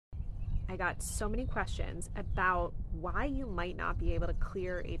I got so many questions about why you might not be able to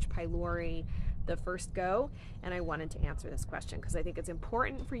clear H. pylori the first go, and I wanted to answer this question because I think it's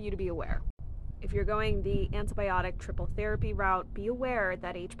important for you to be aware. If you're going the antibiotic triple therapy route, be aware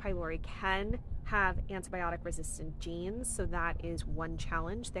that H. pylori can have antibiotic resistant genes, so that is one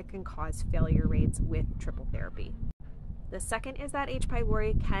challenge that can cause failure rates with triple therapy. The second is that H.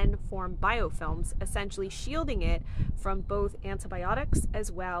 pylori can form biofilms, essentially shielding it from both antibiotics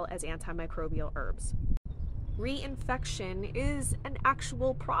as well as antimicrobial herbs. Reinfection is an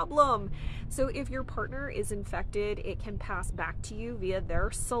actual problem. So if your partner is infected, it can pass back to you via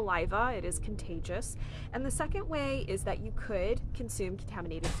their saliva. It is contagious. And the second way is that you could consume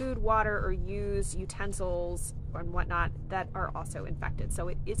contaminated food, water, or use utensils and whatnot that are also infected. So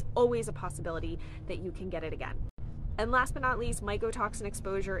it is always a possibility that you can get it again. And last but not least, mycotoxin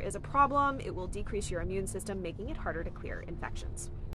exposure is a problem. It will decrease your immune system, making it harder to clear infections.